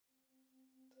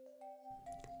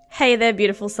Hey there,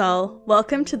 beautiful soul.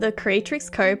 Welcome to the Creatrix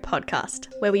Co podcast,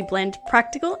 where we blend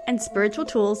practical and spiritual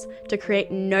tools to create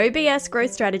no BS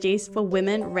growth strategies for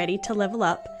women ready to level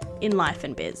up in life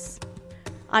and biz.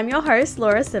 I'm your host,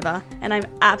 Laura Siva, and I'm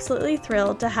absolutely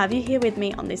thrilled to have you here with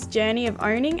me on this journey of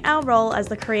owning our role as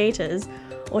the creators,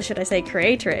 or should I say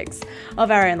creatrix,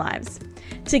 of our own lives.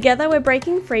 Together, we're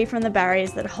breaking free from the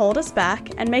barriers that hold us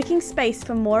back and making space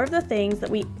for more of the things that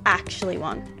we actually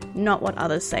want, not what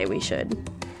others say we should.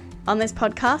 On this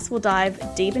podcast, we'll dive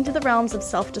deep into the realms of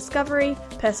self-discovery,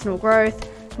 personal growth,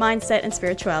 mindset, and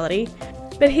spirituality.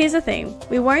 But here's the thing,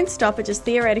 we won't stop at just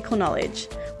theoretical knowledge.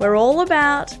 We're all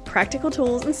about practical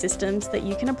tools and systems that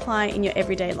you can apply in your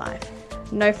everyday life.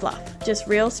 No fluff, just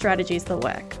real strategies that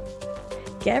work.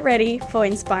 Get ready for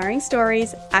inspiring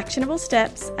stories, actionable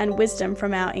steps, and wisdom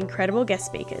from our incredible guest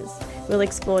speakers. We'll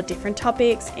explore different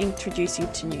topics, introduce you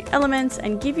to new elements,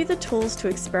 and give you the tools to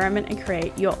experiment and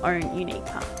create your own unique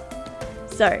path.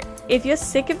 So, if you're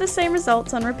sick of the same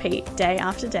results on repeat day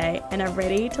after day and are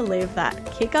ready to live that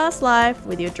kick-ass life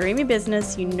with your dreamy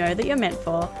business you know that you're meant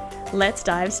for, let's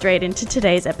dive straight into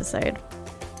today's episode.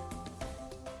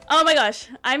 Oh my gosh,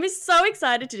 I'm so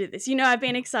excited to do this. You know, I've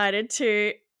been excited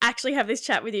to actually have this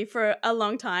chat with you for a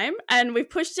long time, and we've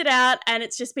pushed it out, and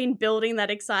it's just been building that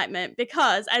excitement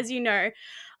because, as you know,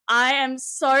 I am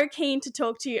so keen to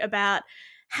talk to you about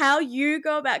how you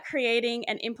go about creating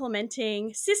and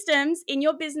implementing systems in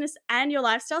your business and your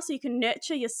lifestyle so you can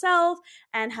nurture yourself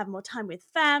and have more time with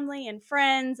family and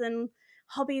friends and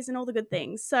hobbies and all the good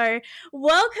things. So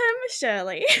welcome,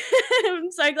 Shirley. I'm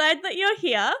so glad that you're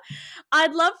here.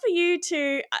 I'd love for you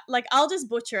to, I'll just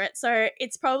butcher it. So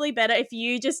it's probably better if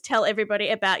you just tell everybody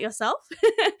about yourself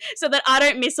so that I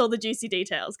don't miss all the juicy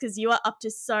details because you are up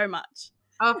to so much.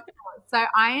 Of course. So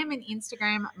I am an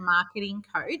Instagram marketing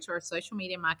coach or a social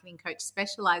media marketing coach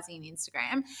specializing in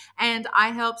Instagram, and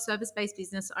I help service-based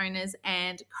business owners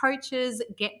and coaches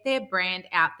get their brand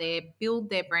out there, build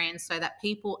their brand so that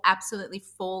people absolutely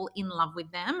fall in love with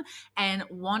them and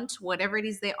want whatever it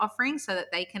is they're offering so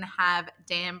that they can have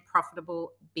damn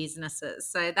profitable businesses.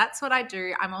 So that's what I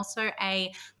do. I'm also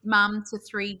a mum to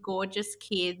 3 gorgeous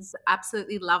kids,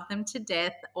 absolutely love them to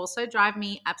death, also drive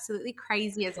me absolutely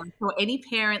crazy, as I'm sure any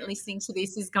parent listening to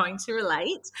this is going to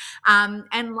relate.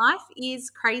 And life is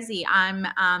crazy. I'm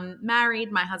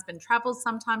married. My husband travels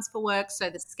sometimes for work, so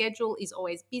the schedule is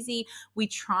always busy. We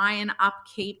try and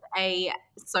upkeep a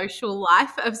social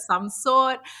life of some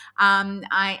sort.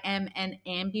 I am an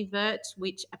ambivert,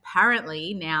 which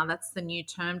apparently now that's the new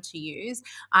term to use.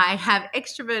 I have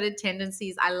extroverted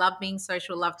tendencies. I love being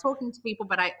social, love talking to people,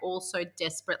 but I also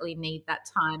desperately need that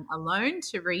time alone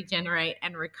to regenerate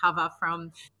and recover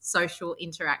from social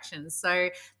interactions. So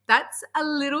that's a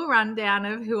little rundown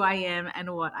of who I am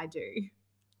and what I do.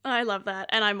 I love that.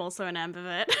 And I'm also an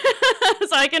ambivert,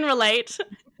 so I can relate.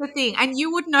 The thing, and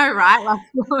you would know, right?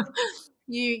 Like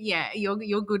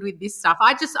you're good with this stuff.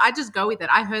 I just go with it.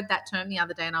 I heard that term the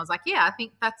other day and I was like, yeah, I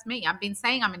think that's me. I've been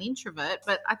saying I'm an introvert,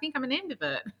 but I think I'm an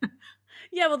ambivert.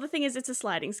 Yeah, well, the thing is, it's a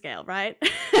sliding scale, right?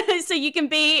 So you can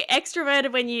be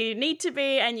extroverted when you need to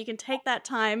be, and you can take that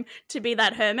time to be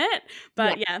that hermit.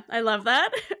 But yeah, I love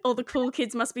that. All the cool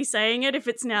kids must be saying it if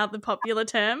it's now the popular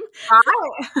term.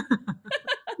 Right.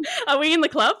 Are we in the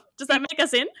club? Does that make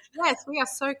us in? Yes, we are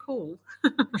so cool.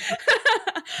 What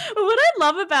I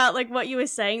love about what you were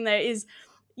saying there is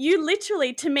you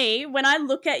literally, to me, when I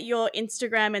look at your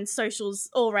Instagram and socials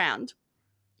all around,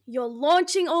 you're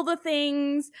launching all the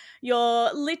things,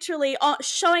 you're literally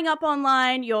showing up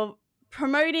online, you're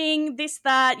promoting this,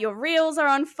 that, your reels are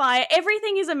on fire,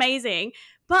 everything is amazing,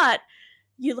 but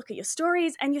you look at your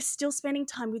stories and you're still spending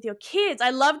time with your kids. I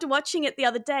loved watching it the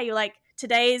other day. You're like,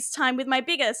 today's time with my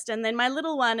biggest and then my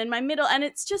little one and my middle, and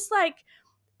it's just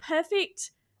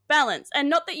perfect balance. And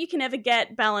not that you can ever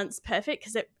get balance perfect,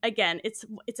 because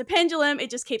it's a pendulum, it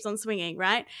just keeps on swinging,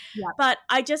 right? Yeah. But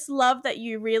I just love that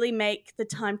you really make the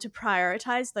time to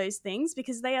prioritize those things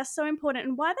because they are so important.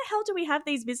 And why the hell do we have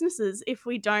these businesses if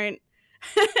we don't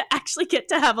actually get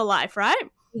to have a life, right?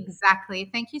 Exactly.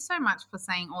 Thank you so much for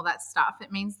saying all that stuff.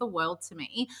 It means the world to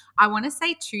me. I want to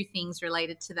say 2 things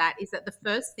related to that. Is that the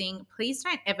first thing, please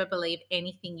don't ever believe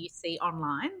anything you see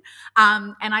online.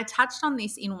 And I touched on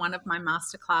this in one of my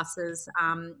masterclasses,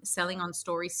 Selling on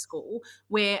Story School,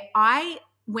 where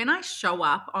when I show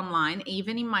up online,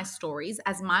 even in my stories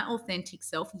as my authentic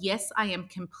self, yes, I am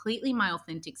completely my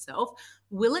authentic self.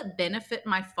 Will it benefit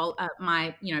my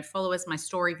followers, my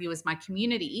story viewers, my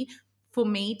community? for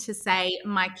me to say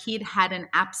my kid had an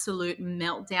absolute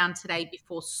meltdown today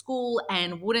before school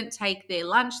and wouldn't take their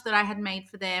lunch that I had made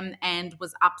for them and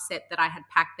was upset that I had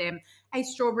packed them a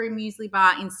strawberry muesli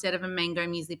bar instead of a mango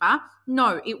muesli bar.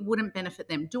 No, it wouldn't benefit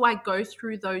them. Do I go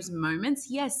through those moments?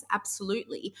 Yes,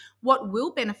 absolutely. What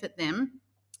will benefit them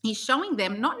is showing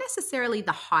them not necessarily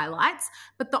the highlights,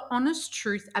 but the honest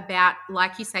truth about,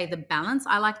 like you say, the balance.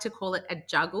 I like to call it a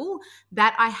juggle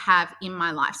that I have in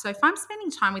my life. So if I'm spending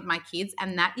time with my kids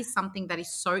and that is something that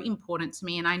is so important to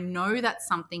me, and I know that's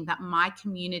something that my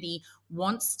community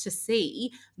wants to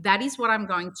see, that is what I'm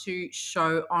going to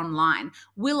show online.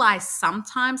 Will I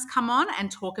sometimes come on and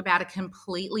talk about a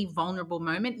completely vulnerable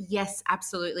moment? Yes,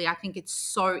 absolutely. I think it's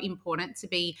so important to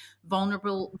be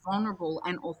vulnerable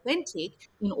and authentic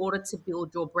in order to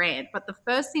build your brand. But the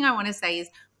first thing I want to say is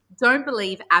don't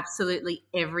believe absolutely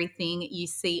everything you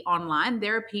see online.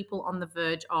 There are people on the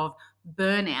verge of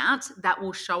burnout that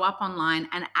will show up online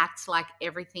and act like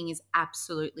everything is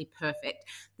absolutely perfect.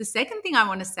 The second thing I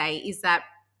want to say is that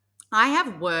I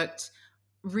have worked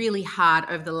really hard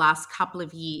over the last couple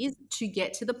of years to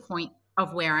get to the point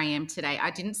of where I am today.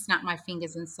 I didn't snap my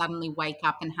fingers and suddenly wake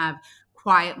up and have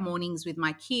quiet mornings with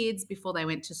my kids before they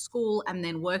went to school and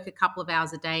then work a couple of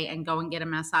hours a day and go and get a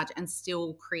massage and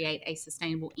still create a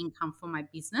sustainable income for my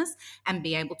business and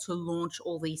be able to launch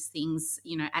all these things,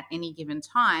 at any given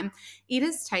time. It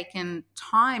has taken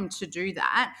time to do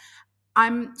that.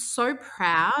 I'm so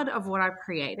proud of what I've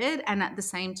created. And at the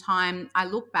same time, I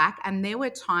look back and there were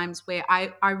times where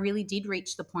I really did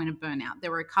reach the point of burnout. There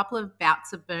were a couple of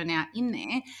bouts of burnout in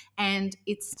there. And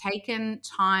it's taken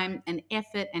time and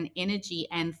effort and energy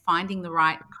and finding the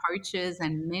right coaches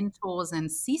and mentors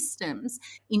and systems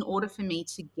in order for me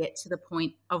to get to the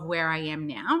point of where I am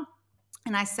now.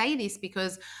 And I say this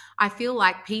because I feel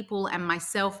like people, and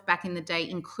myself back in the day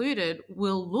included,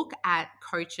 will look at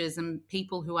coaches and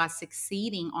people who are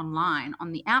succeeding online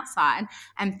on the outside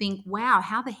and think, wow,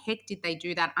 how the heck did they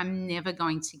do that? I'm never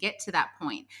going to get to that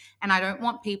point. And I don't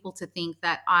want people to think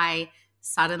that I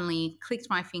suddenly clicked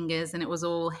my fingers and it was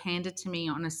all handed to me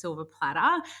on a silver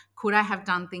platter. Could I have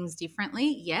done things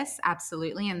differently? Yes,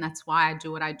 absolutely. And that's why I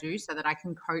do what I do, so that I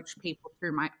can coach people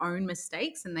through my own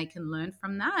mistakes and they can learn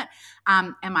from that.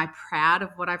 Am I proud of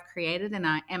what I've created? And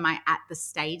am I at the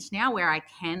stage now where I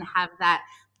can have that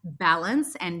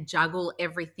balance and juggle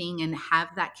everything and have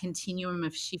that continuum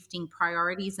of shifting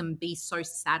priorities and be so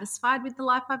satisfied with the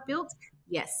life I've built?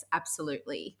 Yes,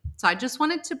 absolutely. So I just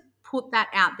wanted to put that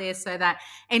out there so that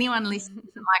anyone listening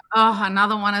is like, oh,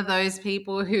 another one of those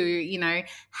people who,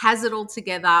 has it all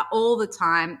together all the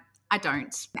time. I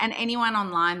don't. And anyone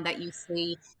online that you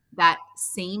see that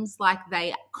seems like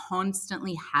they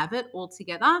constantly have it all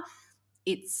together,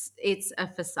 it's a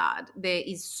facade. There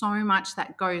is so much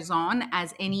that goes on,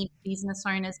 as any business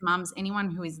owners, mums, anyone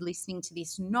who is listening to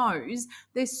this knows.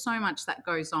 There's so much that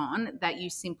goes on that you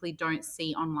simply don't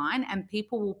see online, and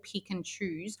people will pick and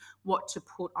choose what to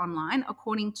put online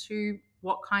according to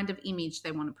what kind of image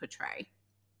they want to portray.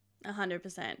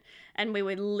 100%. And we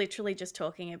were literally just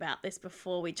talking about this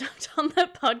before we jumped on the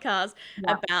podcast,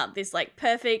 Yeah. about this like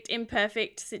perfect,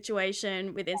 imperfect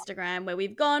situation with Instagram, where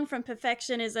we've gone from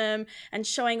perfectionism and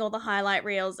showing all the highlight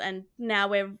reels, and now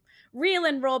we're real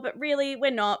and raw, but really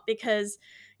we're not, because,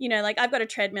 like I've got a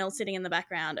treadmill sitting in the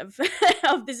background of,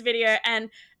 of this video, and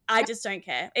I just don't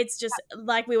care. It's just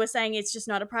like we were saying, it's just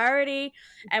not a priority.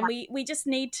 And we just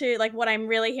need to, like, what I'm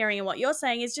really hearing and what you're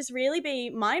saying is just really be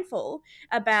mindful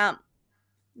about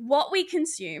what we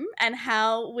consume and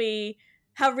how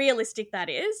realistic that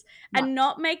is, and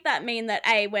not make that mean that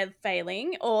we're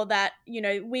failing, or that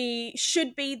we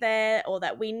should be there, or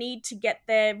that we need to get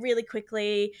there really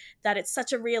quickly, that it's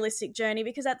such a realistic journey.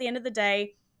 Because at the end of the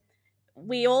day,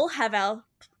 we all have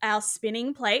our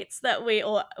spinning plates that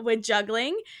we're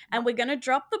juggling, and we're going to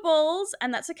drop the balls,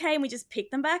 and that's okay, and we just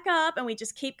pick them back up and we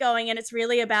just keep going. And it's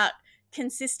really about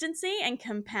consistency and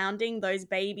compounding those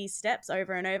baby steps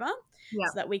over and over,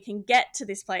 so that we can get to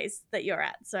this place that you're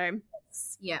at. So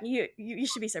you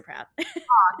should be so proud.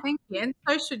 Thank you. And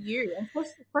so should you. And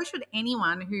so should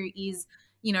anyone who is,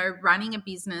 running a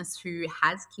business, who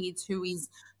has kids, who is,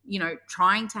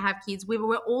 trying to have kids.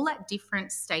 We're all at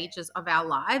different stages of our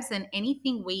lives, and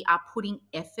anything we are putting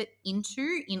effort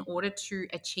into in order to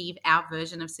achieve our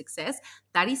version of success,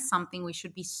 that is something we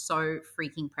should be so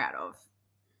freaking proud of.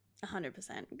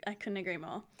 100%. I couldn't agree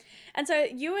more. And so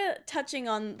you were touching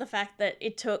on the fact that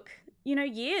it took,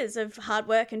 years of hard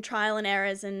work and trial and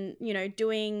errors, and,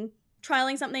 trialing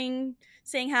something,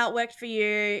 seeing how it worked for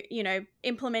you,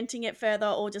 implementing it further,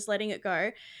 or just letting it go.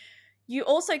 you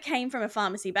also came from a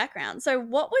pharmacy background. So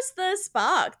what was the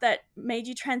spark that made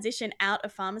you transition out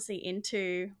of pharmacy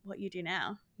into what you do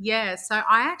now? Yeah, so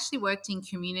I actually worked in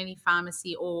community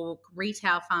pharmacy or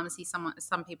retail pharmacy,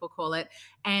 some people call it,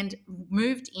 and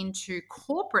moved into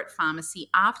corporate pharmacy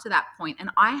after that point. And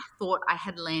I thought I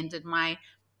had landed my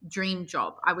dream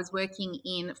job. I was working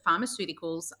in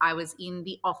pharmaceuticals. I was in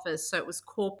the office, so it was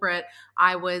corporate.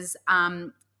 I was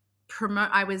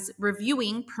I was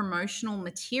reviewing promotional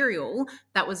material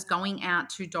that was going out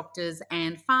to doctors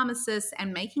and pharmacists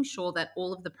and making sure that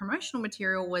all of the promotional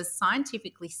material was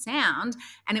scientifically sound,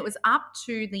 and it was up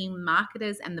to the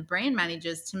marketers and the brand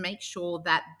managers to make sure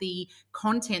that the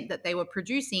content that they were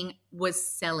producing was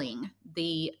selling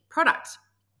the product.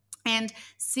 And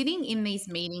sitting in these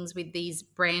meetings with these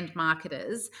brand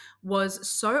marketers was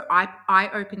so eye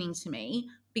opening to me,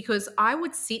 because I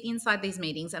would sit inside these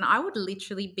meetings and I would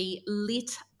literally be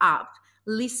lit up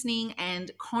listening and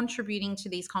contributing to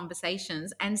these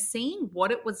conversations and seeing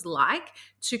what it was like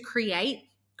to create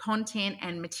content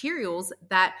and materials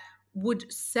that would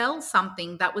sell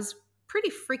something that was pretty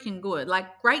freaking good,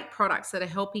 like great products that are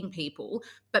helping people.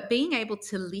 But being able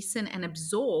to listen and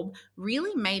absorb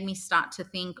really made me start to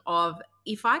think of,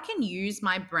 if I can use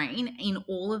my brain in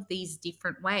all of these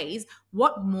different ways,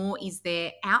 what more is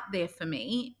there out there for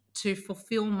me to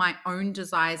fulfill my own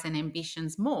desires and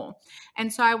ambitions more?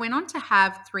 And so I went on to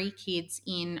have 3 kids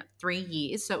in 3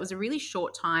 years. So it was a really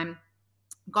short time,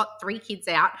 got 3 kids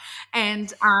out.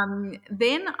 And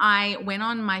then I went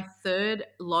on my third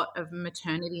lot of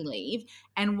maternity leave.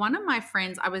 And one of my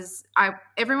friends,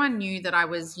 everyone knew that I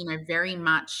was, very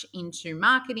much into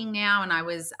marketing now. And I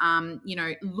was,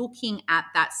 looking at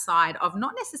that side of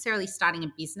not necessarily starting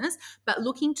a business, but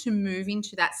looking to move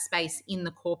into that space in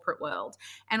the corporate world.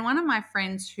 And one of my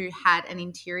friends who had an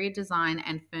interior design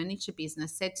and furniture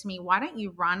business said to me, "Why don't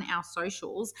you run our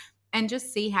socials and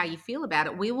just see how you feel about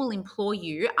it? We will employ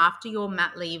you after your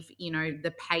mat leave,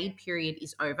 the paid period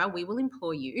is over. We will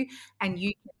employ you, and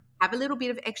you can have a little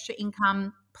bit of extra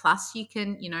income. Plus you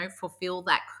can, fulfill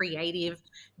that creative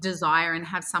desire and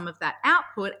have some of that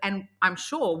output. And I'm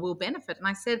sure we'll benefit." And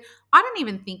I said, "I don't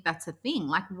even think that's a thing.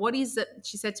 Like, what is it?"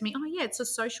 She said to me, "Oh yeah, it's a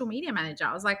social media manager."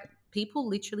 I was like, "People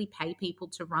literally pay people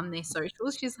to run their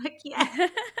socials?" She's like, "Yeah."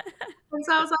 And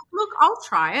so I was like, "Look, I'll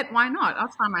try it. Why not?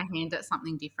 I'll try my hand at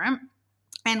something different."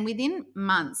 And within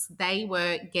months, they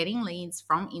were getting leads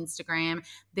from Instagram.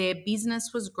 Their business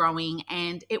was growing,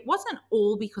 and it wasn't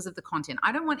all because of the content.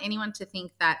 I don't want anyone to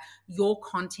think that your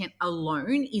content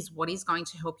alone is what is going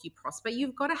to help you prosper.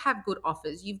 You've got to have good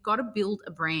offers. You've got to build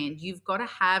a brand. You've got to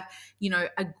have,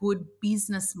 a good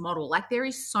business model. Like, there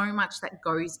is so much that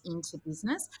goes into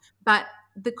business, but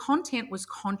the content was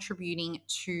contributing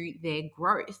to their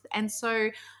growth. And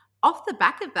so off the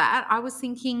back of that, I was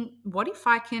thinking, what if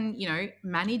I can,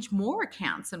 manage more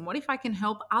accounts, and what if I can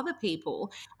help other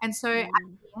people? And so at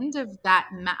Mm. the end of that,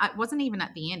 it wasn't even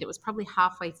at the end, it was probably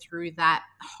halfway through that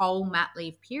whole mat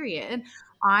leave period.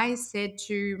 I said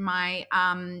to my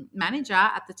manager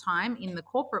at the time in the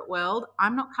corporate world,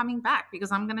 "I'm not coming back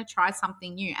because I'm going to try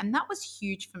something new." And that was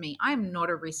huge for me. I am not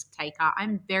a risk taker.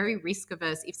 I'm very risk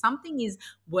averse. If something is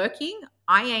working,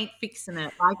 I ain't fixing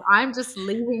it. Like, I'm just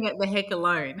leaving it the heck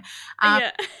alone. Um,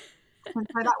 Yeah. and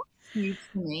so that was huge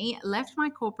for me. Left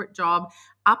my corporate job,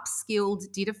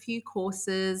 upskilled, did a few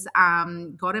courses,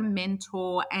 got a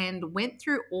mentor, and went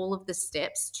through all of the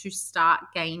steps to start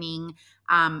gaining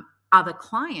other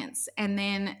clients. And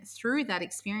then through that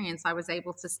experience, I was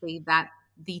able to see that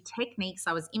the techniques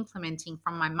I was implementing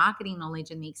from my marketing knowledge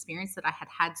and the experience that I had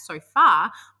had so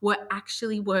far were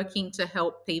actually working to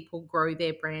help people grow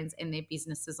their brands and their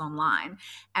businesses online.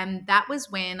 And that was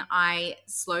when I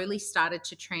slowly started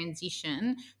to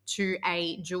transition to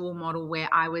a dual model where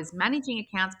I was managing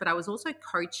accounts, but I was also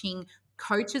coaching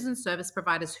coaches and service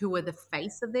providers who were the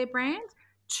face of their brand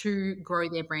to grow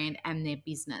their brand and their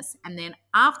business. And then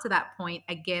after that point,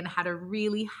 again, had a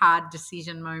really hard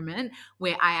decision moment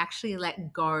where I actually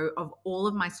let go of all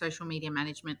of my social media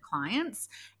management clients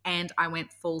and I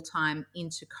went full time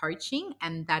into coaching.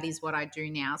 And that is what I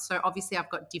do now. So obviously, I've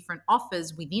got different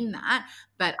offers within that,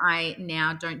 but I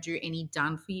now don't do any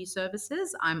done for you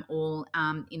services. I'm all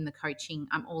in the coaching,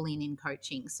 I'm all in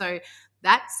coaching. So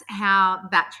that's how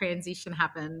that transition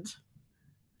happened.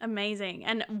 Amazing.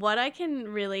 And what I can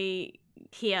really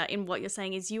hear in what you're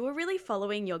saying is you were really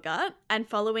following your gut and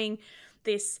following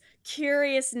this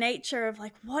curious nature of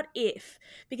like, what if?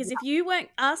 Because if you weren't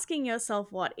asking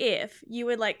yourself what if, you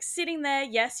were like sitting there,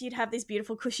 yes, you'd have this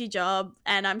beautiful cushy job,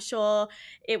 and I'm sure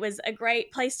it was a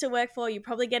great place to work for. You're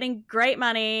probably getting great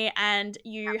money, and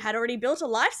you had already built a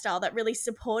lifestyle that really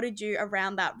supported you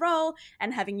around that role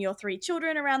and having your 3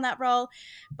 children around that role.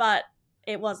 But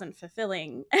it wasn't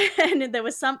fulfilling. And there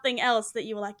was something else that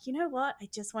you were like, you know what? I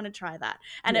just want to try that.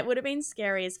 And Yeah, it would have been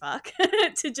scary as fuck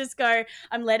to just go,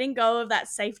 I'm letting go of that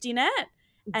safety net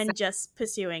and exactly. just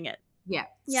pursuing it. Yeah, so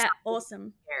Yeah,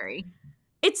 awesome. scary.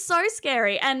 It's so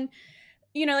scary. And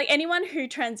like anyone who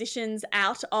transitions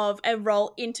out of a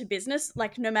role into business,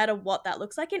 like no matter what that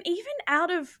looks like, and even out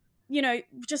of,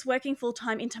 just working full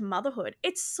time into motherhood,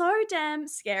 it's so damn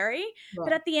scary. Yeah,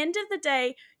 But at the end of the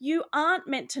day, you aren't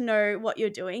meant to know what you're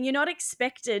doing. You're not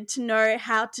expected to know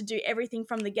how to do everything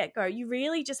from the get go. You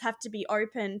really just have to be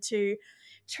open to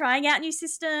trying out new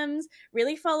systems,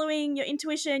 really following your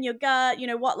intuition, your gut,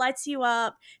 what lights you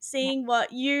up, yeah, seeing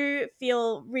what you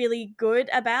feel really good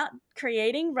about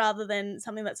creating rather than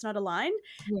something that's not aligned.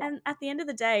 yeah, And at the end of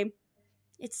the day,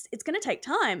 it's going to take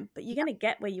time, but you're going to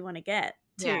get where you want to get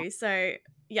yeah. too. So,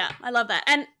 yeah, I love that.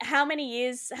 And how many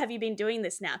years have you been doing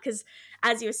this now? Cuz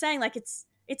as you were saying, like it's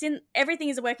in everything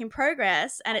is a work in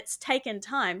progress and it's taken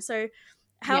time. So,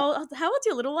 Yeah. how old's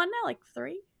your little one now? Like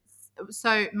 3?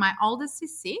 So my oldest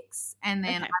is 6, and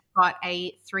then Okay. I've got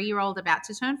a 3-year-old about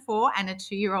to turn 4 and a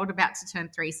 2-year-old about to turn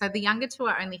 3. So the younger two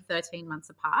are only 13 months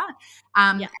apart.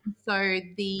 Yeah. So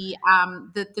the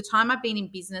time I've been in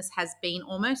business has been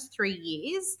almost 3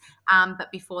 years. But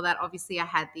before that, obviously, I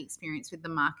had the experience with the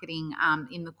marketing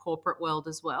in the corporate world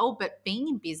as well. But being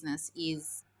in business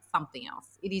is something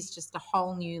else. It is just a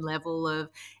whole new level of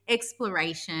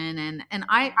exploration, and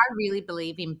I really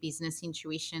believe in business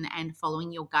intuition and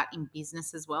following your gut in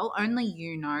business as well. Only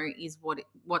you know is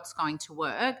what's going to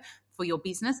work for your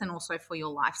business and also for your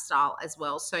lifestyle as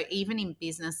well. So even in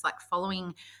business, like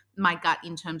following my gut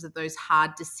in terms of those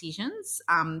hard decisions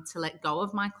to let go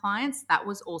of my clients, that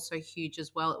was also huge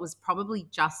as well. It was probably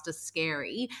just as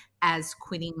scary as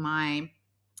quitting my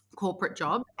corporate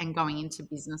job and going into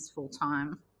business full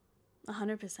time.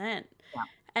 100%. Yeah.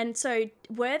 And so,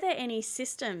 were there any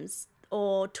systems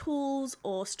or tools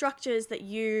or structures that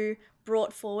you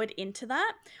brought forward into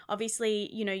that? Obviously,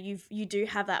 you do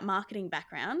have that marketing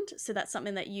background, so that's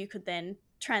something that you could then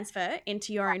transfer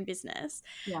into your own business.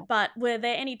 Yeah. But were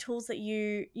there any tools that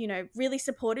really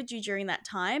supported you during that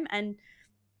time? And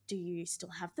do you still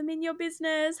have them in your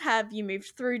business? Have you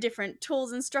moved through different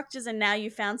tools and structures and now you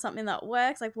found something that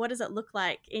works? Like, what does it look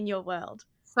like in your world?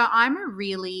 So I'm a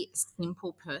really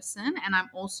simple person, and I'm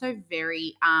also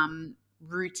very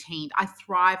routine. I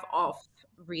thrive off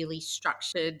really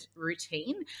structured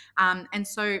routine. And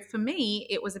so for me,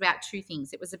 it was about two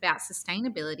things. It was about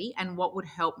sustainability and what would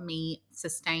help me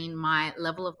sustain my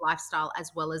level of lifestyle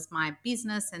as well as my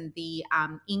business and the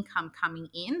income coming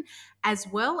in, as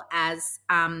well as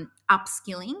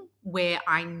upskilling where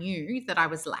I knew that I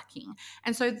was lacking.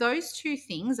 And so those two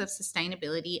things of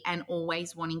sustainability and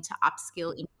always wanting to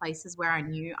upskill in places where I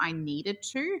knew I needed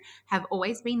to have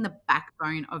always been the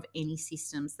backbone of any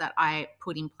systems that I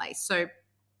put in place. So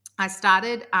I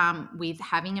started with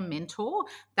having a mentor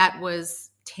that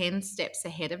was 10 steps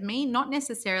ahead of me, not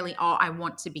necessarily, oh, I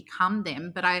want to become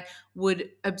them, but I would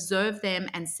observe them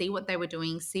and see what they were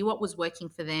doing, see what was working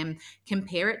for them,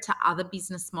 compare it to other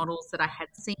business models that I had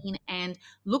seen, and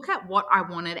look at what I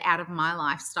wanted out of my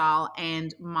lifestyle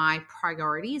and my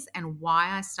priorities and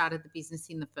why I started the business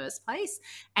in the first place.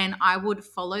 And I would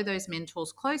follow those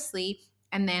mentors closely,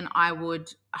 and then I would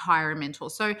hire a mentor.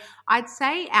 So I'd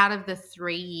say out of the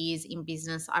 3 years in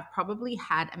business, I've probably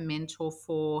had a mentor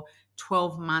for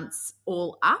 12 months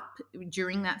all up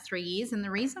during that 3 years. And the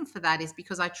reason for that is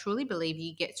because I truly believe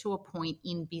you get to a point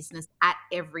in business at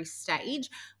every stage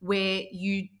where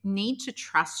you need to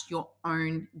trust your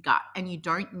own gut and you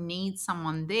don't need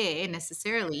someone there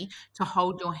necessarily to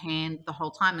hold your hand the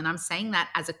whole time. And I'm saying that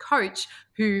as a coach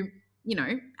who,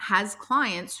 has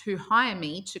clients who hire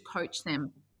me to coach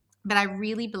them. But I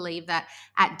really believe that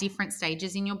at different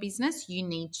stages in your business, you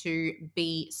need to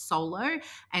be solo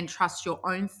and trust your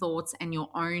own thoughts and your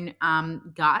own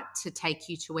gut to take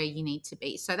you to where you need to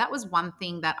be. So that was one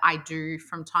thing that I do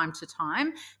from time to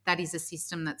time. That is a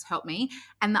system that's helped me.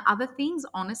 And the other things,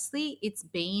 honestly, it's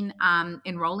been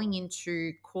enrolling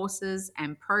into courses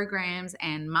and programs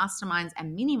and masterminds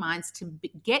and mini minds to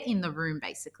get in the room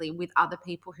basically with other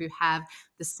people who have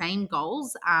the same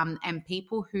goals and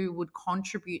people who would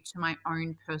contribute to my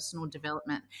own personal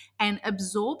development, and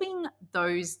absorbing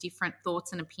those different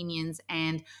thoughts and opinions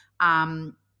and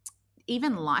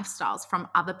even lifestyles from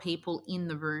other people in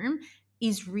the room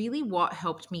is really what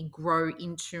helped me grow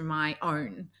into my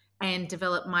own and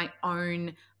develop my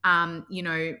own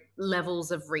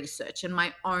levels of research and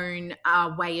my own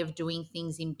way of doing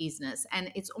things in business.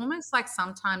 And it's almost like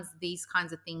sometimes these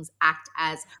kinds of things act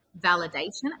as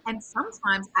validation. And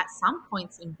sometimes at some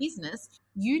points in business,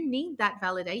 you need that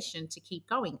validation to keep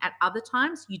going. At other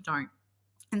times, you don't.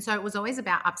 And so it was always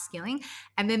about upskilling.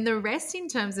 And then the rest, in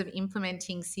terms of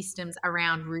implementing systems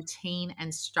around routine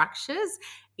and structures,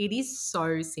 it is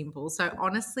so simple. So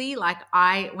honestly, like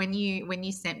when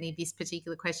you sent me this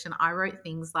particular question, I wrote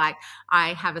things like,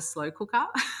 I have a slow cooker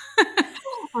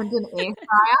and an air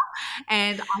fryer,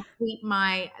 and I keep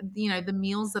the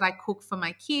meals that I cook for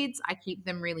my kids, I keep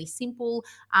them really simple.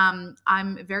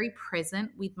 I'm very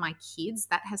present with my kids.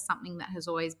 That has something that has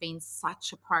always been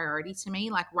such a priority to me.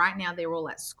 Like right now, they're all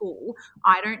at school.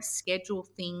 I don't schedule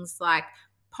things like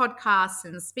podcasts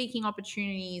and speaking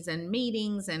opportunities and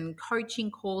meetings and coaching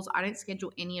calls. I don't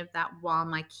schedule any of that while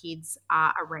my kids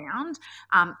are around.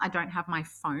 I don't have my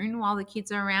phone while the kids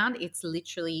are around. It's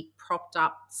literally propped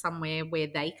up somewhere where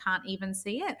they can't even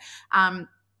see it.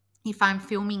 If I'm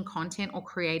filming content or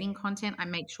creating content, I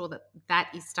make sure that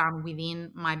that is done within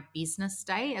my business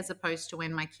day as opposed to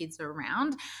when my kids are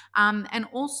around. And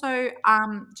also,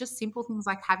 just simple things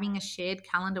like having a shared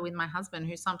calendar with my husband,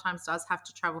 who sometimes does have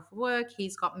to travel for work.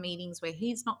 He's got meetings where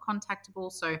he's not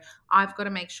contactable. So I've got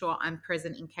to make sure I'm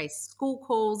present in case school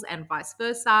calls and vice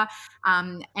versa.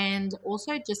 And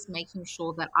also just making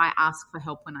sure that I ask for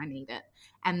help when I need it.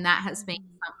 And that has been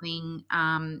something,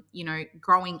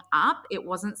 growing up, it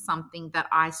wasn't something that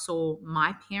I saw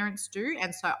my parents do.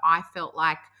 And so I felt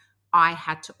like I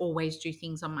had to always do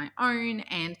things on my own.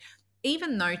 And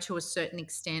even though to a certain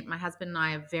extent, my husband and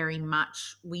I are very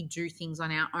much, we do things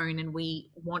on our own and we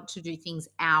want to do things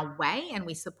our way and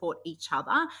we support each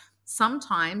other.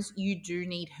 Sometimes you do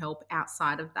need help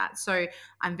outside of that. So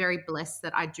I'm very blessed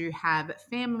that I do have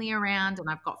family around and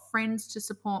I've got friends to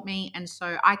support me. And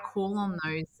so I call on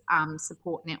those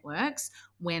support networks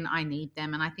when I need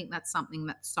them. And I think that's something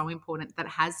that's so important that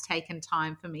has taken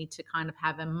time for me to kind of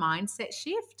have a mindset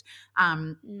shift.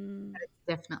 But it's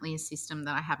definitely a system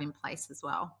that I have in place as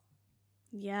well.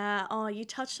 Yeah. Oh, you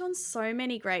touched on so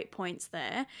many great points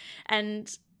there.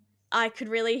 And I could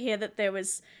really hear that there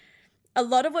was a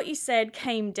lot of what you said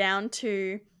came down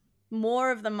to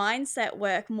more of the mindset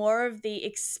work, more of the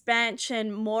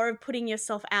expansion, more of putting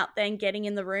yourself out there and getting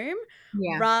in the room,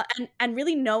 Yeah. and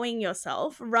really knowing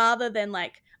yourself rather than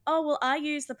like, oh, well, I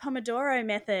use the Pomodoro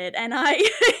method and I,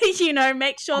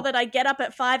 make sure that I get up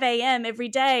at 5 a.m. every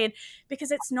day, and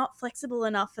because it's not flexible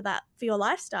enough for that, for your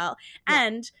lifestyle. Yeah.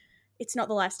 And it's not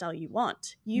the lifestyle you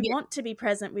want. You Yeah. want to be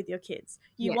present with your kids.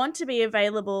 You Yeah. want to be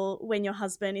available when your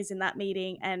husband is in that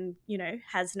meeting and,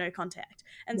 has no contact.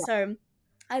 And Yeah. so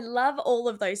I love all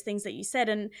of those things that you said.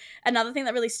 And another thing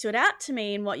that really stood out to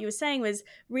me in what you were saying was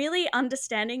really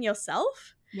understanding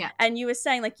yourself. Yeah. And you were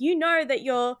saying, like,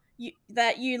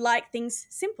 that you like things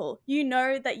simple. You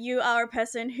know that you are a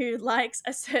person who likes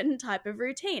a certain type of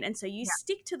routine. And so you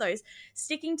stick to those,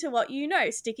 sticking to what you know,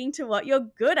 sticking to what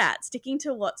you're good at, sticking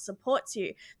to what supports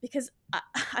you. Because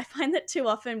I find that too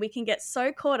often we can get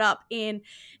so caught up in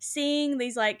seeing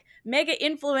these like mega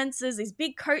influencers, these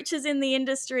big coaches in the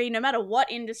industry, no matter what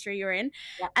industry you're in,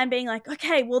 Yeah. and being like,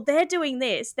 okay, well, they're doing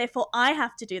this, therefore I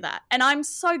have to do that. And I'm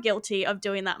so guilty of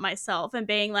doing that myself and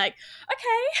being like,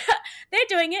 okay, they're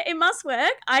doing it, it must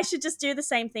work, I should just do the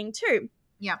same thing too.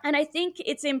 Yeah. And I think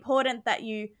it's important that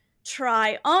you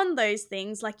try on those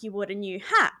things like you would a new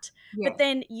hat. Yeah. But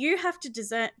then you have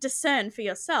to discern for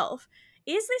yourself,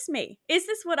 is this me? Is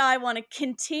this what I want to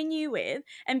continue with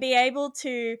and be able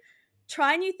to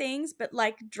try new things, but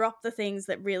like drop the things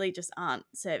that really just aren't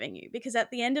serving you? Because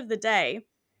at the end of the day,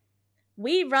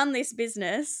 we run this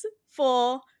business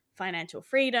for financial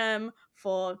freedom,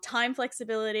 for time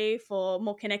flexibility, for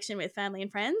more connection with family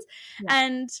and friends. Yeah.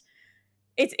 And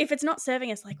if it's not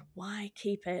serving us, like, why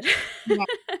keep it? Yeah,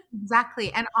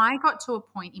 exactly. And I got to a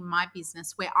point in my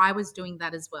business where I was doing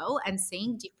that as well and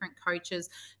seeing different coaches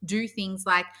do things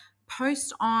like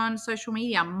post on social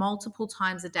media multiple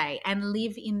times a day and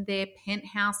live in their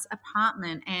penthouse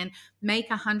apartment and make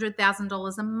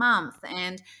 $100,000 a month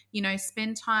and,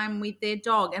 spend time with their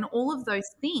dog and all of those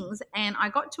things. And I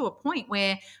got to a point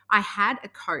where I had a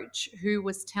coach who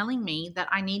was telling me that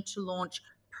I need to launch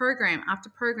program after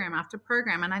program after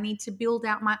program, and I need to build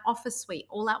out my office suite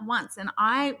all at once. And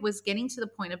I was getting to the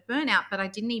point of burnout, but I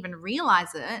didn't even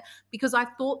realize it because I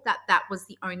thought that that was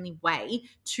the only way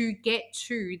to get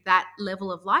to that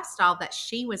level of lifestyle that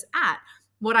she was at.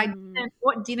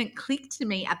 What didn't click to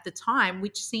me at the time,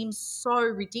 which seems so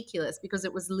ridiculous because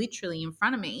it was literally in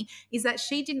front of me, is that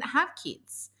she didn't have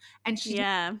kids and she didn't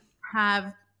Yeah.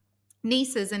 have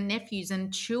nieces and nephews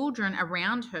and children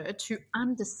around her to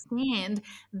understand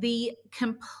the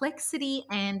complexity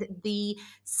and the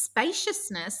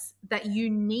spaciousness that you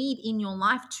need in your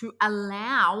life to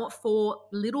allow for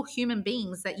little human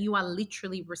beings that you are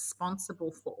literally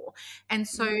responsible for. And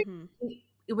so Mm-hmm.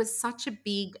 it was such a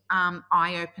big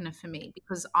eye opener for me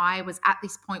because I was at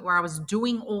this point where I was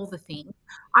doing all the things.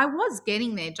 I was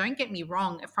getting there. Don't get me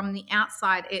wrong. From the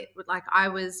outside, it like I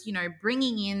was,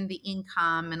 bringing in the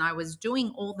income and I was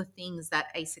doing all the things that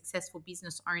a successful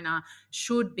business owner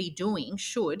should be doing,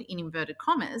 should in inverted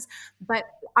commas. But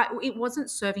it wasn't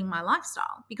serving my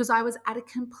lifestyle because I was at a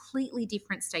completely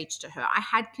different stage to her. I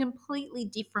had completely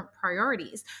different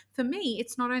priorities. For me,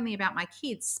 it's not only about my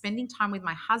kids. Spending time with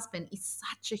my husband is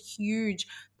such a huge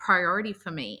priority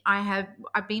for me.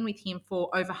 I've been with him for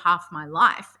over half my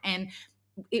life, and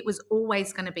it was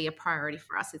always going to be a priority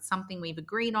for us. It's something we've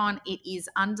agreed on. It is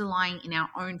underlying in our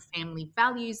own family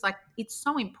values. Like, it's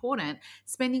so important.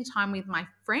 Spending time with my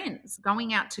friends,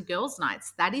 going out to girls'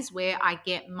 nights, that is where I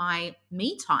get my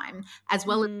me time as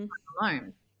well as Mm. time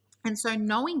alone. And so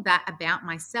knowing that about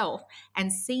myself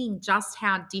and seeing just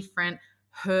how different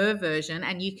her version,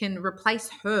 and you can replace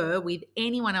her with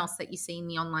anyone else that you see in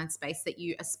the online space that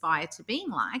you aspire to being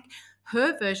like,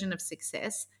 her version of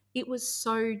success, it was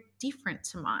so different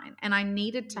to mine. And I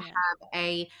needed to Yeah. have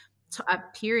a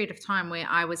period of time where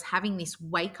I was having this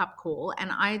wake up call,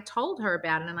 and I told her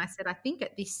about it. And I said, I think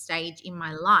at this stage in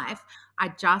my life, I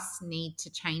just need to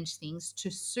change things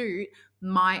to suit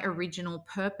my original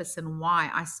purpose and why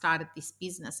I started this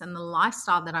business. And the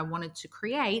lifestyle that I wanted to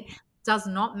create does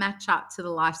not match up to the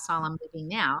lifestyle I'm living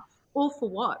now. All for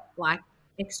what? Like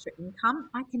extra income.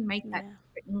 I can make that Yeah.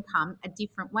 extra income a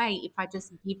different way if I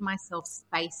just give myself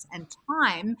space and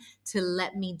time to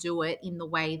let me do it in the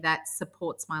way that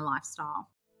supports my lifestyle.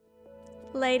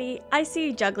 Lady, I see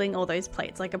you juggling all those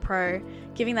plates like a pro,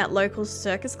 giving that local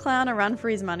circus clown a run for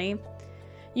his money.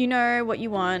 You know what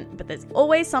you want, but there's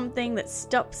always something that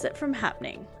stops it from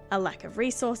happening. A lack of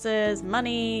resources,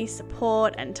 money,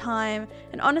 support, and time.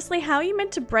 And honestly, how are you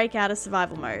meant to break out of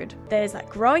survival mode? There's that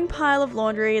growing pile of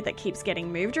laundry that keeps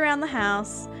getting moved around the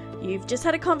house. You've just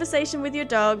had a conversation with your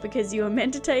dog because you were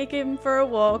meant to take him for a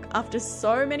walk after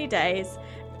so many days.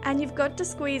 And you've got to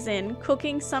squeeze in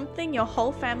cooking something your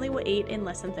whole family will eat in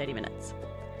less than 30 minutes.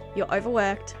 You're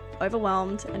overworked,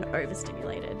 overwhelmed, and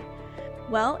overstimulated.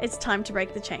 Well, it's time to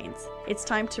break the chains. It's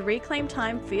time to reclaim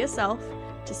time for yourself,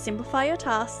 to simplify your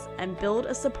tasks and build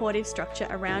a supportive structure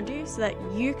around you so that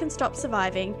you can stop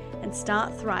surviving and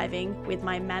start thriving with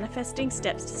my Manifesting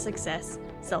Steps to Success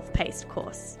self-paced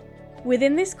course.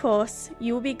 Within this course,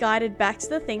 you will be guided back to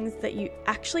the things that you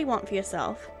actually want for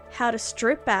yourself, how to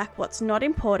strip back what's not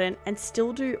important and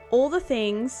still do all the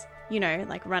things,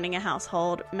 like running a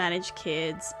household, manage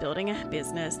kids, building a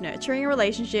business, nurturing a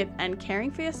relationship, and caring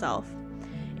for yourself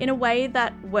in a way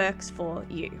that works for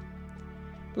you.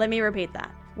 Let me repeat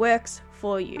that. Works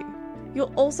for you.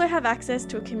 You'll also have access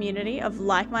to a community of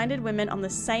like-minded women on the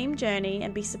same journey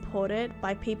and be supported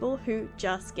by people who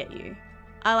just get you.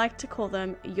 I like to call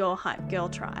them your hype girl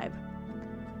tribe.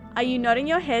 Are you nodding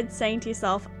your head saying to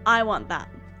yourself, I want that?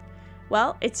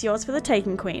 Well, it's yours for the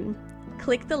taking, queen.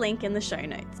 Click the link in the show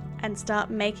notes and start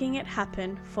making it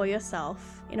happen for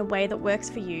yourself in a way that works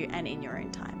for you and in your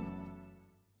own time.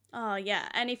 Oh, yeah.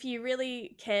 And if you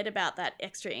really cared about that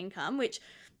extra income, which,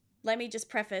 let me just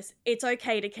preface, it's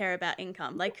okay to care about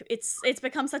income. Like, it's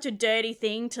become such a dirty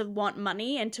thing to want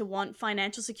money and to want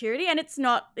financial security, and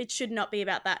it should not be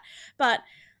about that. But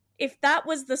if that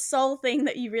was the sole thing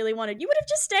that you really wanted, you would have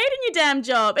just stayed in your damn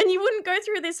job and you wouldn't go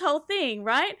through this whole thing,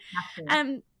 right?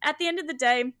 And at the end of the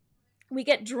day, we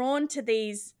get drawn to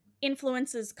these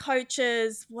influencers,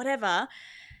 coaches, whatever,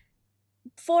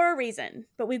 for a reason,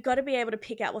 but we've got to be able to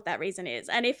pick out what that reason is.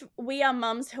 And if we are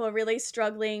mums who are really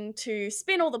struggling to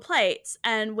spin all the plates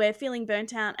and we're feeling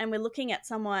burnt out and we're looking at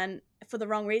someone for the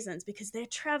wrong reasons because they're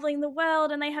traveling the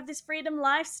world and they have this freedom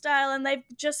lifestyle and they're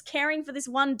just caring for this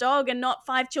one dog and not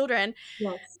 5 children,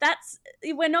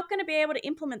 we're not going to be able to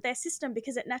implement their system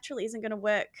because it naturally isn't going to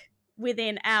work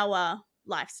within our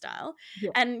lifestyle.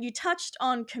 Yeah. And you touched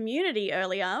on community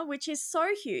earlier, which is so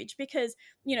huge because,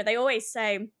 they always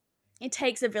say, it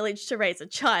takes a village to raise a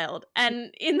child.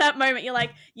 And in that moment, you're like,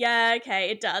 yeah,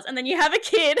 okay, it does. And then you have a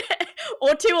kid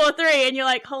or 2 or 3 and you're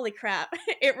like, holy crap,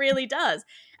 it really does.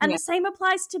 And the same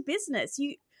applies to business.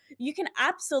 You can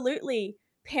absolutely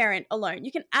parent alone.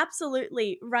 You can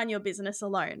absolutely run your business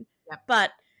alone. Yep. But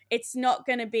it's not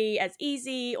going to be as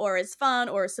easy or as fun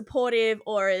or as supportive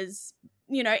or as,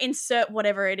 insert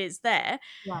whatever it is there.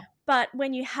 Yeah. But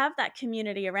when you have that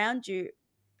community around you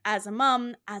as a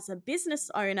mum, as a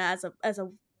business owner, as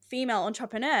a female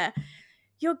entrepreneur,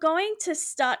 you're going to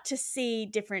start to see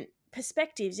different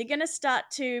perspectives. You're going to start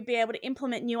to be able to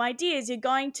implement new ideas. You're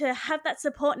going to have that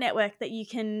support network that you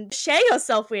can share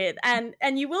yourself with, and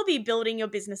you will be building your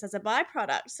business as a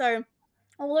byproduct. So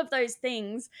all of those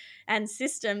things and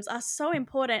systems are so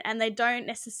important, and they don't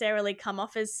necessarily come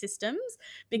off as systems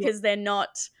Yeah. because they're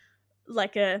not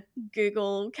like a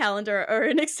Google Calendar or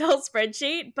an Excel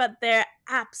spreadsheet, but they're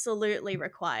absolutely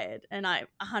required. And I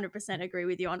 100% agree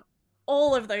with you on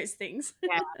all of those things.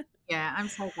 Yeah, yeah, I'm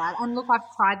so glad. And look,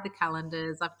 I've tried the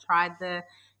calendars, I've tried the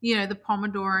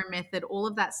Pomodoro method, all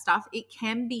of that stuff. It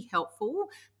can be helpful,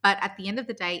 but at the end of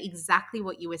the day, exactly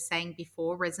what you were saying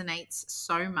before resonates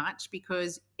so much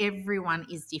because everyone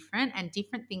is different and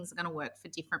different things are going to work for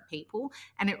different people.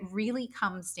 And it really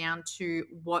comes down to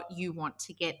what you want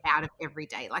to get out of every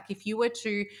day. Like if you were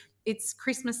to, it's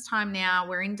Christmas time now,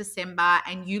 we're in December,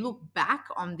 and you look back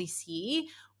on this year,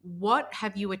 what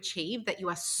have you achieved that you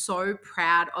are so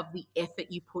proud of the effort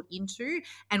you put into?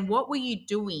 And what were you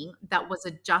doing that was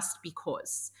a just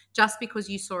because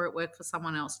you saw it work for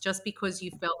someone else, just because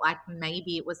you felt like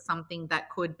maybe it was something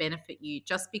that could benefit you,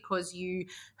 just because you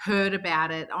heard about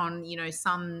it on,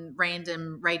 some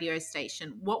random radio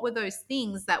station? What were those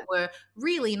things that were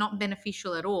really not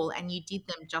beneficial at all and you did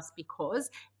them just because?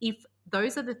 If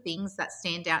those are the things that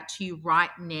stand out to you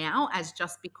right now as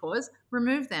just because,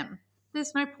 remove them.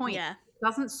 There's no point. Yeah. It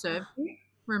doesn't serve you,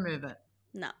 remove it.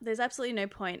 No, there's absolutely no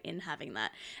point in having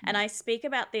that. And I speak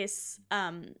about this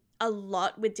a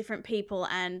lot with different people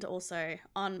and also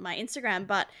on my Instagram.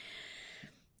 But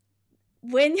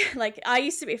when, like, I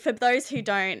used to be, for those who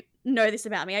don't know this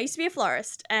about me, I used to be a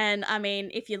florist. And I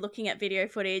mean, if you're looking at video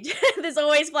footage, there's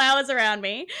always flowers around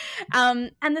me.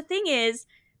 And the thing is,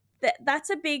 that's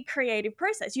a big creative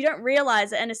process. You don't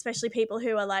realize it, and especially people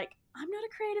who are like, I'm not a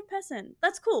creative person.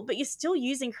 That's cool, but you're still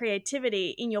using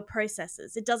creativity in your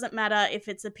processes. It doesn't matter if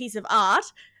it's a piece of art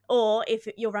or if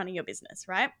you're running your business,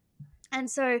 right? And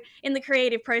so in the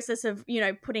creative process of,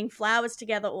 putting flowers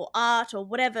together or art or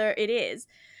whatever it is,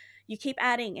 you keep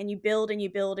adding and you build and you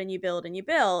build and you build and you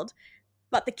build.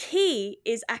 But the key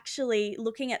is actually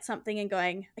looking at something and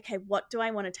going, okay, what do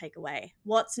I want to take away?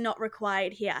 What's not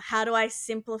required here? How do I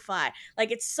simplify?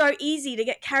 Like, it's so easy to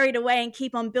get carried away and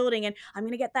keep on building. And I'm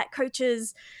going to get that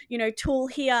coach's, tool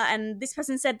here. And this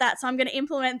person said that, so I'm going to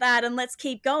implement that and let's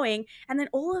keep going. And then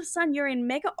all of a sudden you're in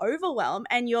mega overwhelm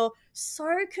and you're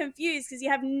so confused because you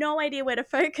have no idea where to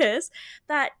focus,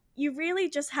 that you really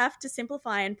just have to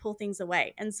simplify and pull things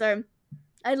away. And so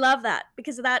I love that,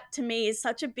 because that to me is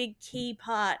such a big key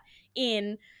part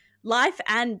in life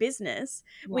and business.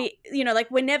 Yeah.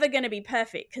 We're never going to be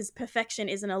perfect because perfection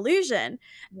is an illusion.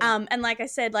 Yeah. And like I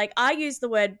said, like I use the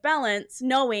word balance,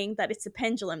 knowing that it's a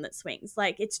pendulum that swings.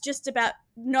 Like it's just about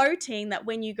noting that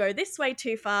when you go this way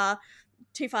too far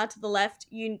to the left,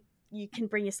 you can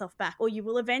bring yourself back, or you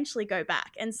will eventually go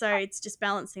back. And so it's just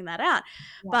balancing that out.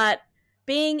 Yeah. But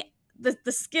being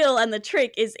the skill and the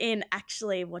trick is in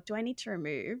actually, what do I need to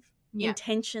remove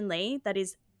intentionally that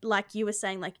is, like you were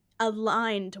saying, like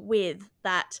aligned with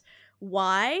that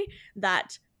why,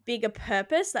 that bigger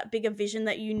purpose, that bigger vision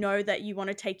that that you want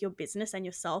to take your business and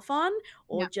yourself on,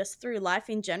 or just through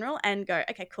life in general, and go,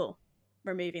 okay, cool,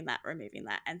 removing that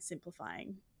and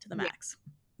simplifying to the max.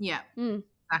 Yeah.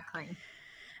 Exactly.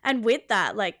 And with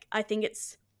that, like, I think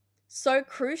it's so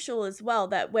crucial as well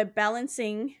that we're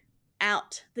balancing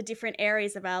out the different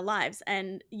areas of our lives.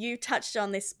 And you touched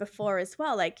on this before as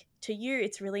well. Like, to you,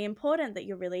 it's really important that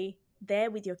you're really there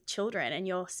with your children and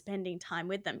you're spending time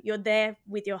with them. You're there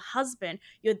with your husband.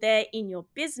 You're there in your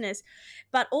business.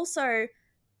 But also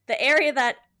the area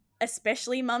that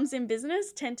especially mums in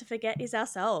business tend to forget is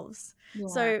ourselves. Yeah.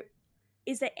 So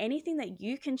is there anything that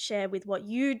you can share with what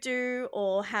you do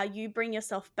or how you bring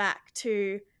yourself back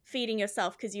to feeding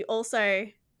yourself? Because you also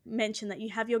mentioned that you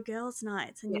have your girls'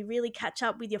 nights and you really catch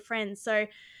up with your friends. So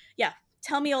yeah,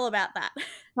 tell me all about that.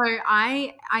 So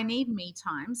I need me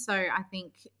time. So I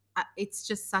think it's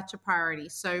just such a priority.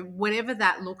 So whatever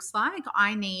that looks like,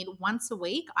 I need once a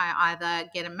week. I either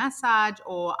get a massage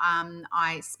or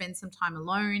I spend some time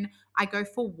alone. I go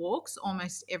for walks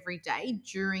almost every day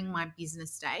during my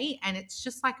business day. And it's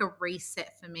just like a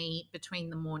reset for me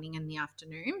between the morning and the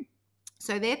afternoon.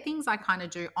 So they're things I kind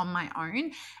of do on my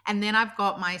own. And then I've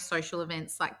got my social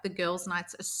events, like the girls'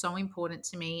 nights are so important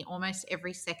to me. Almost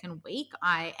every second week,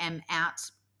 I am out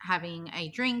having a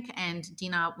drink and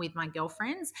dinner with my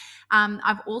girlfriends.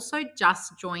 I've also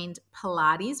just joined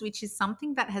Pilates, which is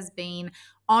something that has been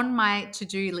on my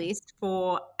to-do list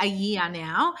for a year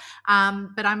now.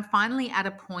 But I'm finally at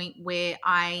a point where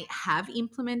I have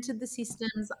implemented the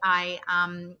systems. I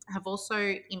have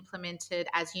also implemented,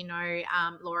 as you know,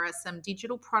 Laura, some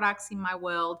digital products in my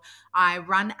world. I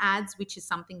run ads, which is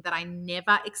something that I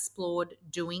never explored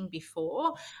doing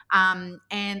before. And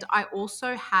I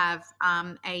also have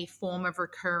a form of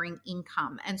recurring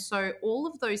income. And so all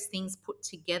of those things put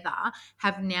together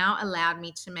have now allowed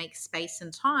me to make space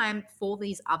and time for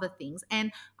these other things.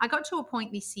 And I got to a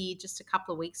point this year, just a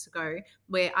couple of weeks ago,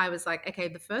 where I was like, okay,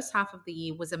 the first half of the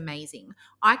year was amazing.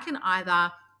 I can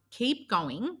either keep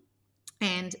going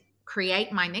and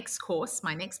create my next course,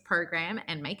 my next program,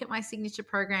 and make it my signature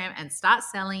program and start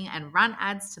selling and run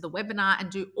ads to the webinar and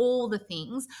do all the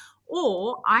things.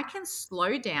 Or I can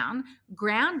slow down,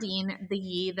 ground in the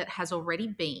year that has already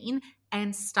been,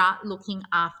 and start looking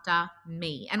after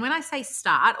me. And when I say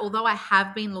start, although I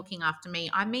have been looking after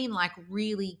me, I mean like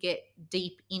really get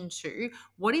deep into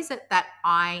what is it that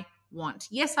I want.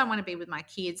 Yes, I want to be with my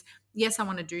kids. Yes, I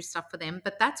want to do stuff for them,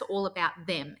 but that's all about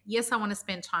them. Yes, I want to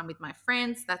spend time with my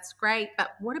friends. That's great.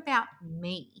 But what about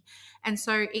me? And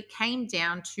so it came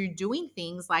down to doing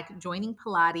things like joining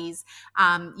Pilates,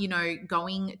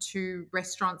 going to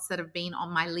restaurants that have been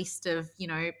on my list of,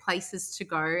 places to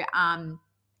go.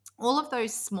 All of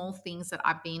those small things that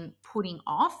I've been putting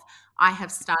off, I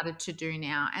have started to do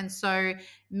now. And so,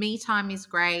 me time is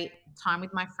great. Time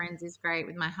with my friends is great,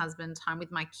 with my husband, time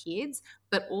with my kids,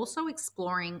 but also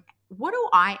exploring what do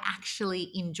I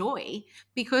actually enjoy?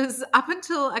 Because up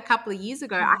until a couple of years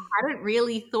ago, I hadn't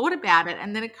really thought about it.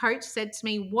 And then a coach said to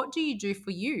me, "What do you do for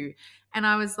you?" And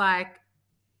I was like,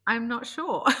 "I'm not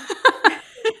sure."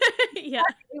 Yeah.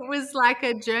 It was like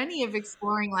a journey of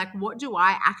exploring, like, what do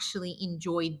I actually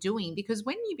enjoy doing? Because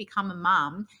when you become a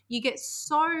mum, you get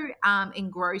so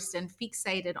engrossed and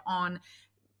fixated on,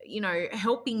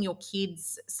 helping your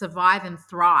kids survive and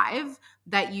thrive,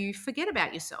 that you forget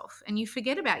about yourself and you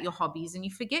forget about your hobbies and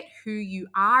you forget who you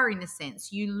are. In a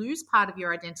sense, you lose part of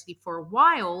your identity for a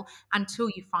while until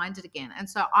you find it again. And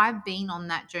so I've been on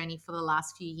that journey for the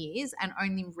last few years, and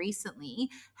only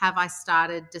recently have I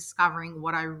started discovering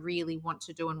what I really want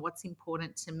to do and what's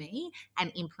important to me,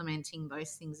 and implementing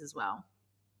those things as well.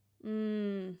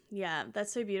 Yeah,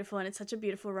 that's so beautiful. And it's such a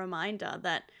beautiful reminder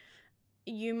that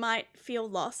you might feel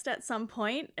lost at some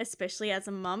point, especially as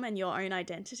a mum and your own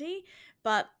identity,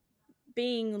 but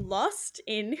being lost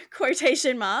in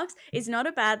quotation marks is not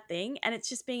a bad thing. And it's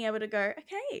just being able to go,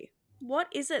 okay, what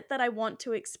is it that I want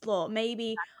to explore?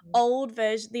 Maybe the old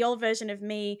version of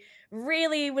me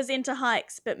really was into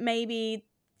hikes, but maybe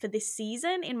for this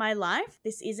season in my life,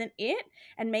 this isn't it.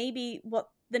 And maybe what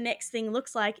the next thing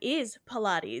looks like is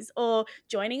Pilates or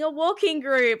joining a walking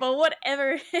group or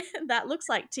whatever that looks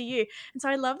like to you. And so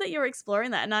I love that you're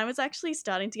exploring that. And I was actually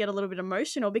starting to get a little bit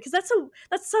emotional because that's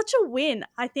such a win.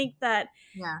 I think that,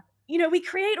 Yeah. we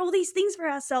create all these things for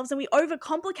ourselves and we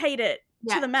overcomplicate it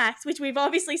to Yeah. the max, which we've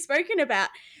obviously spoken about.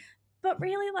 But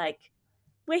really, like,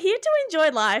 we're here to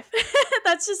enjoy life.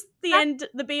 That's just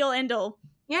the be all end all.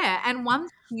 Yeah, and one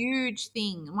huge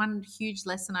thing, one huge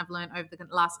lesson I've learned over the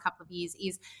last couple of years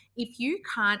is, if you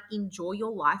can't enjoy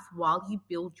your life while you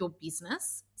build your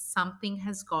business, something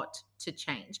has got to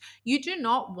change. You do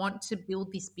not want to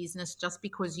build this business just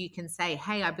because you can say,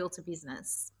 "Hey, I built a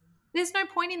business." There's no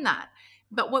point in that.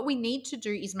 But what we need to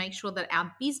do is make sure that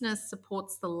our business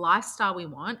supports the lifestyle we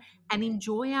want, and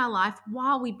enjoy our life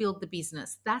while we build the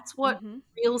business. That's what Mm-hmm.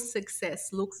 real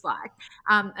success looks like.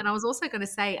 And I was also going to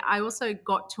say, I also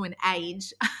got to an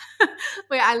age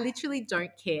where I literally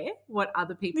don't care what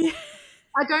other people.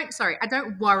 I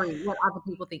don't worry what other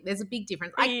people think. There's a big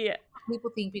difference. I care Yeah. what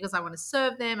people think because I want to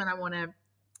serve them, and I want to,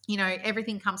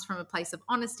 everything comes from a place of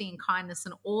honesty and kindness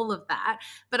and all of that.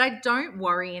 But I don't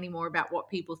worry anymore about what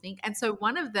people think. And so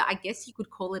one of the, I guess you could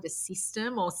call it a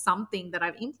system or something that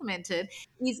I've implemented,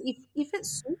 is if it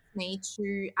suits me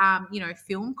to,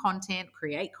 film content,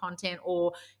 create content,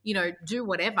 or, do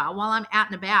whatever while I'm out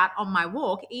and about on my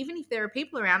walk, even if there are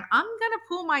people around, I'm going to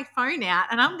pull my phone out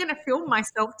and I'm going to film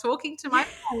myself talking to my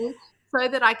phone, so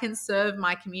that I can serve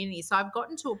my community. So I've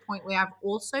gotten to a point where I've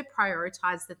also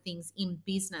prioritized the things in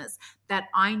business that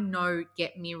I know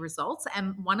get me results.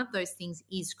 And one of those things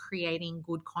is creating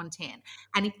good content.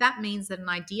 And if that means that an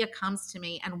idea comes to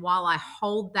me, and while I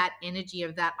hold that energy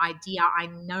of that idea, I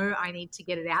know I need to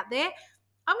get it out there,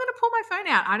 I'm going to pull my phone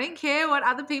out. I don't care what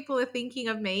other people are thinking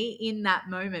of me in that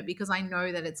moment, because I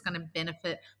know that it's going to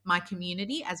benefit my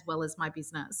community as well as my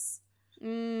business.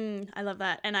 I love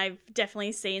that. And I've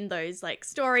definitely seen those like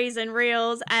stories and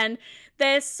reels, and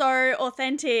they're so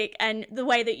authentic, and the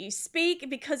way that you speak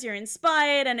because you're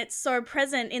inspired and it's so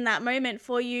present in that moment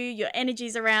for you, your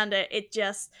energy's around it. It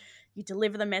just, you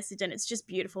deliver the message and it's just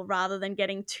beautiful, rather than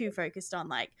getting too focused on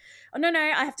like, oh no,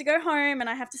 I have to go home and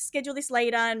I have to schedule this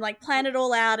later and like plan it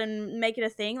all out and make it a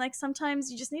thing. Like sometimes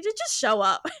you just need to just show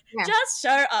up. Yeah. Just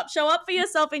show up for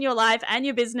yourself in your life and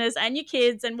your business and your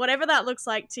kids and whatever that looks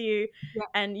like to you, Yeah.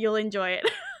 and you'll enjoy it.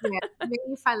 Yeah, maybe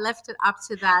if I left it up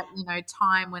to that,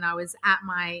 time when I was at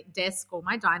my desk or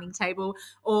my dining table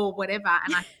or whatever,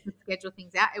 and I could schedule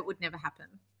things out, it would never happen.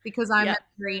 Because I'm Yeah.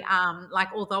 very,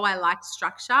 although I like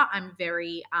structure, I'm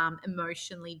very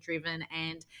emotionally driven,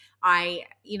 and I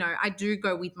do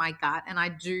go with my gut, and I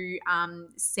do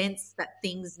sense that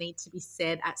things need to be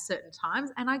said at certain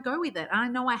times, and I go with it. And I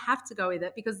know I have to go with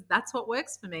it because that's what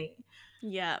works for me.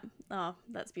 Yeah. Oh,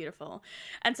 that's beautiful.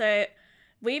 And so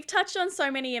we've touched on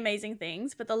so many amazing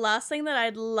things, but the last thing that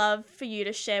I'd love for you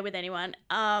to share with anyone,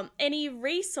 any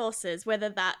resources, whether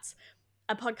that's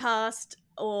a podcast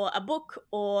or a book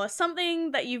or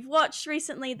something that you've watched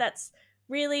recently that's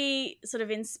really sort of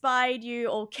inspired you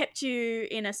or kept you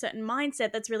in a certain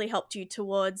mindset that's really helped you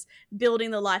towards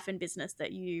building the life and business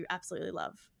that you absolutely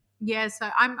love. Yeah, so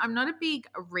I'm not a big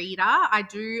reader. I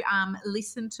do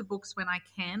listen to books when I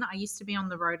can. I used to be on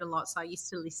the road a lot, so I used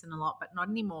to listen a lot, but not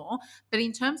anymore. But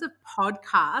in terms of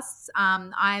podcasts,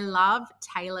 I love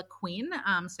Taylor Quinn.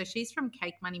 So she's from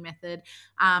Cake Money Method.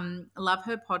 Love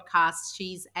her podcast.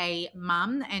 She's a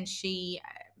mum, and she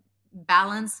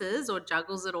balances or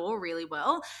juggles it all really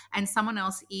well. And someone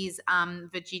else is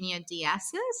Virginia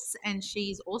Diasis, and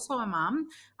she's also a mum,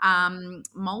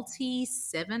 multi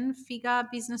 7-figure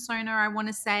business owner, I want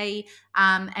to say,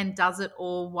 and does it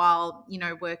all while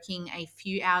working a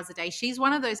few hours a day. She's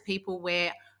one of those people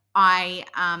where I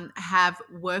have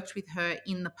worked with her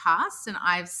in the past, and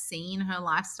I've seen her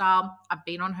lifestyle. I've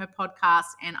been on her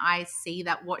podcast, and I see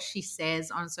that what she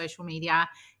says on social media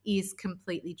is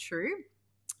completely true.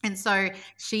 And so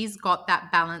she's got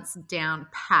that balance down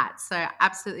pat. So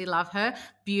absolutely love her.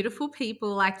 Beautiful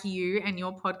people like you and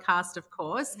your podcast, of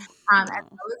course, as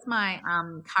well as my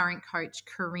current coach,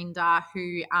 Corinda,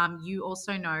 who you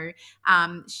also know.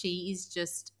 She is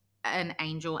just an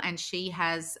angel, and she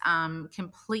has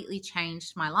completely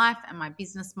changed my life and my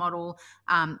business model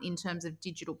in terms of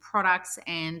digital products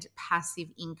and passive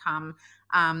income.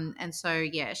 And so,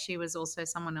 yeah, she was also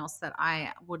someone else that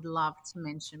I would love to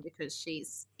mention because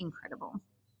she's incredible.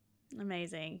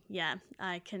 Amazing. Yeah,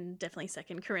 I can definitely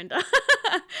second Corinda.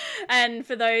 And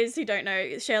for those who don't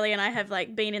know, Shirley and I have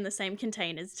like been in the same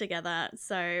containers together.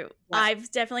 So Yeah.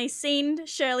 I've definitely seen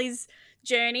Shirley's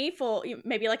journey for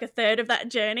maybe like a third of that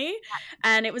journey.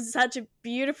 And it was such a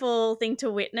beautiful thing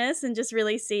to witness and just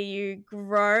really see you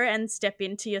grow and step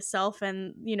into yourself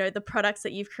and, the products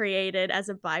that you've created as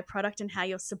a byproduct and how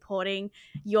you're supporting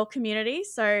your community.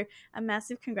 So a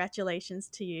massive congratulations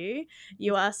to you.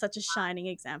 You are such a shining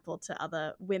example to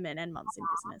other women and mums in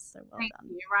business. So well Thank done.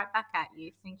 you. Right back at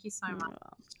you. Thank you so much.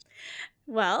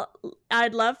 Well,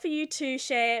 I'd love for you to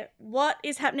share what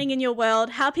is happening in your world,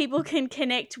 how people can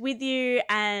connect with you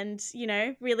and,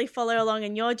 really follow along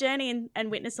in your journey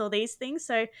and witness all these things.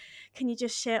 So can you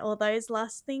just share all those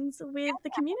last things with the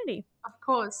community? Of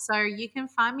course. So you can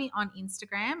find me on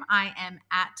Instagram. I am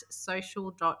at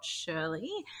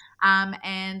social.shirley.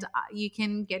 And you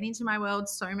can get into my world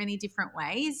so many different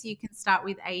ways. You can start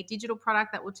with a digital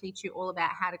product that will teach you all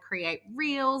about how to create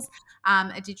reels,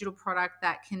 a digital product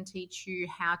that can teach you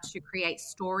how to create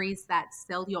stories that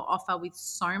sell your offer with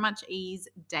so much ease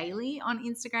daily on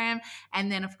Instagram.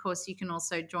 And then, of course, you can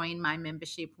also join my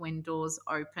membership when doors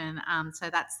open. So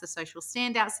that's the Social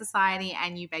Standout Society,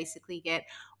 and you basically get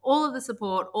all of the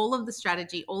support, all of the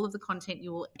strategy, all of the content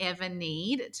you will ever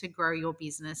need to grow your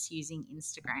business using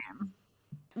Instagram.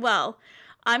 Well,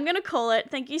 I'm going to call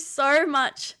it. Thank you so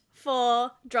much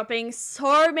for dropping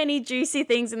so many juicy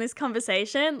things in this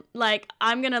conversation. Like,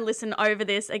 I'm going to listen over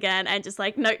this again and just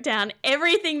like note down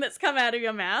everything that's come out of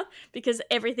your mouth because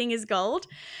everything is gold.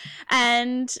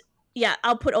 And yeah,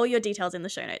 I'll put all your details in the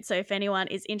show notes. So if anyone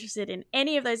is interested in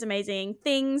any of those amazing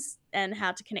things and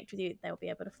how to connect with you, they'll be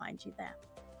able to find you there.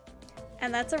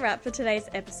 And that's a wrap for today's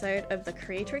episode of the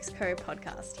Creatrix Co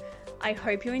podcast. I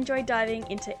hope you enjoyed diving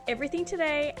into everything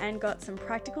today and got some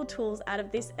practical tools out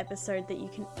of this episode that you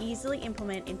can easily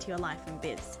implement into your life and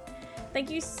biz. Thank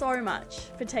you so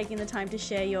much for taking the time to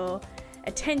share your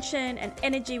attention and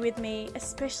energy with me,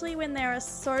 especially when there are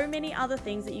so many other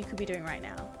things that you could be doing right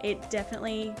now. It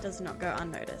definitely does not go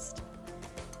unnoticed.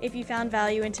 If you found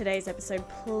value in today's episode,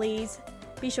 please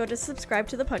Be sure to subscribe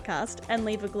to the podcast and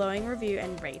leave a glowing review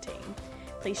and rating.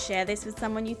 Please share this with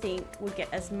someone you think would get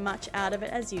as much out of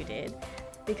it as you did,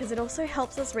 because it also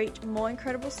helps us reach more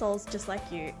incredible souls just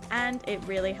like you, and it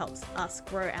really helps us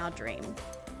grow our dream.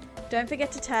 Don't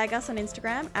forget to tag us on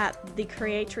Instagram at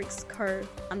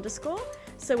 @thecreatrixco_,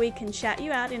 so we can shout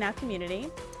you out in our community.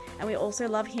 And we also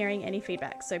love hearing any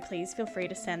feedback, so please feel free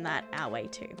to send that our way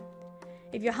too.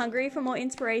 If you're hungry for more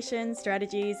inspiration,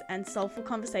 strategies, and soulful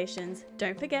conversations,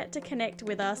 don't forget to connect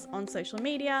with us on social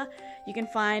media. You can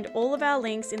find all of our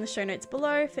links in the show notes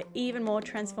below for even more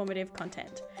transformative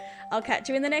content. I'll catch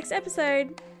you in the next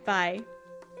episode. Bye.